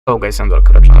Hello guys and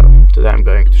welcome to the channel. Today I'm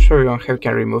going to show you how you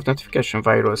can remove notification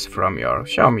virus from your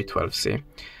Xiaomi 12C.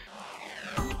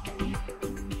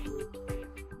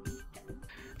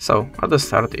 So at the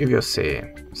start, if you see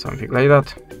something like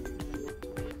that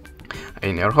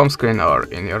in your home screen or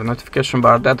in your notification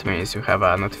bar, that means you have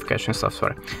a notification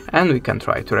software, and we can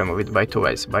try to remove it by two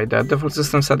ways: by the default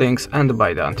system settings and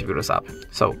by the antivirus app.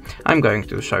 So I'm going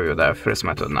to show you the first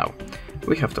method now.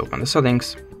 We have to open the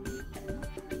settings,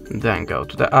 then go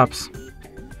to the apps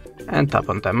and tap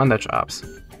on the manage apps.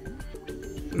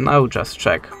 Now just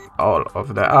check all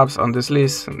of the apps on this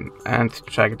list and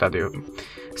check that you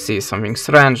see something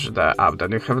strange, the app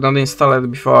that you have not installed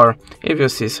before. If you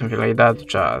see something like that,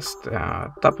 just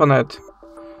tap on it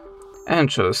and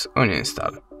choose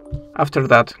uninstall. After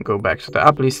that, go back to the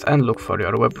app list and look for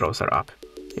your web browser app.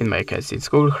 In my case it's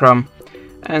Google Chrome,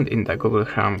 and in the Google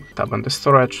Chrome tap on the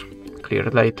storage, clear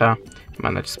data,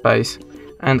 manage space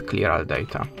and clear all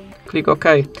data. Click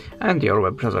OK and your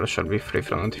web browser should be free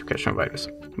from notification virus.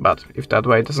 But if that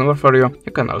way doesn't work for you,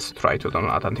 you can also try to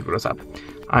download antivirus app.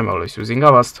 I'm always using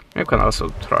Avast. You can also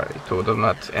try to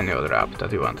download any other app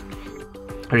that you want.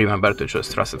 Remember to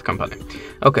choose trusted company.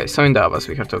 Okay, so in the Avast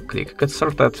we have to click get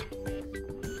started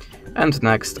and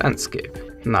next and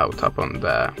skip. Now tap on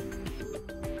the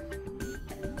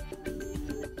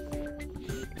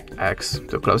X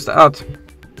to close the ad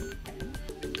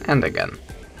and again.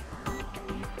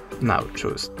 Now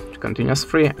choose continuous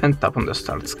free and tap on the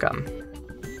start scan.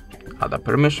 Add a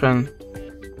permission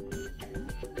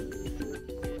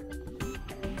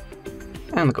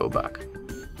and go back.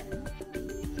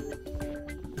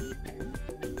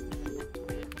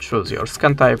 Choose your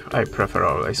scan type. I prefer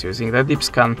always using the deep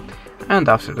scan, and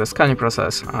after the scanning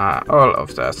process all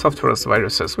of the software's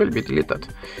viruses will be deleted.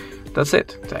 That's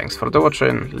it. Thanks for the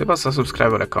watching. Leave us a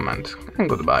subscribe or a comment, and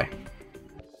goodbye.